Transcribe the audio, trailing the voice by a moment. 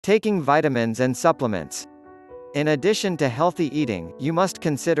Taking vitamins and supplements. In addition to healthy eating, you must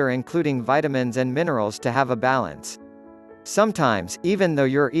consider including vitamins and minerals to have a balance. Sometimes, even though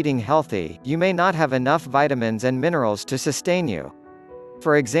you're eating healthy, you may not have enough vitamins and minerals to sustain you.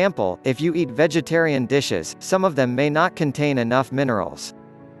 For example, if you eat vegetarian dishes, some of them may not contain enough minerals.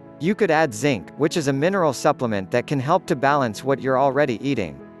 You could add zinc, which is a mineral supplement that can help to balance what you're already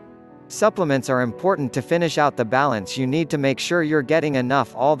eating. Supplements are important to finish out the balance you need to make sure you're getting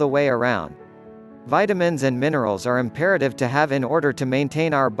enough all the way around. Vitamins and minerals are imperative to have in order to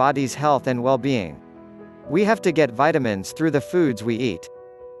maintain our body's health and well-being. We have to get vitamins through the foods we eat.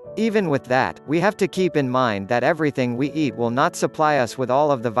 Even with that, we have to keep in mind that everything we eat will not supply us with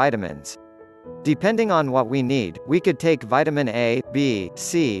all of the vitamins. Depending on what we need, we could take vitamin A, B,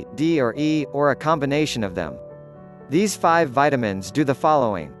 C, D or E, or a combination of them. These 5 vitamins do the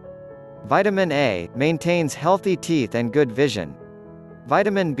following. Vitamin A maintains healthy teeth and good vision.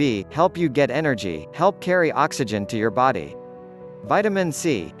 Vitamin B help you get energy, help carry oxygen to your body. Vitamin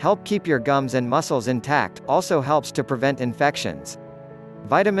C help keep your gums and muscles intact, also helps to prevent infections.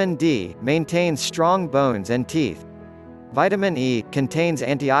 Vitamin D maintains strong bones and teeth. Vitamin E contains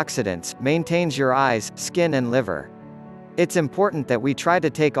antioxidants, maintains your eyes, skin and liver. It's important that we try to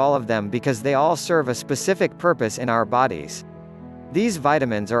take all of them because they all serve a specific purpose in our bodies. These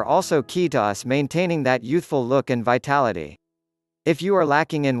vitamins are also key to us maintaining that youthful look and vitality. If you are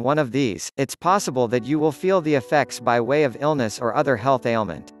lacking in one of these, it's possible that you will feel the effects by way of illness or other health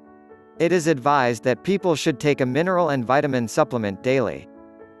ailment. It is advised that people should take a mineral and vitamin supplement daily.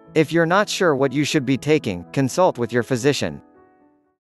 If you're not sure what you should be taking, consult with your physician.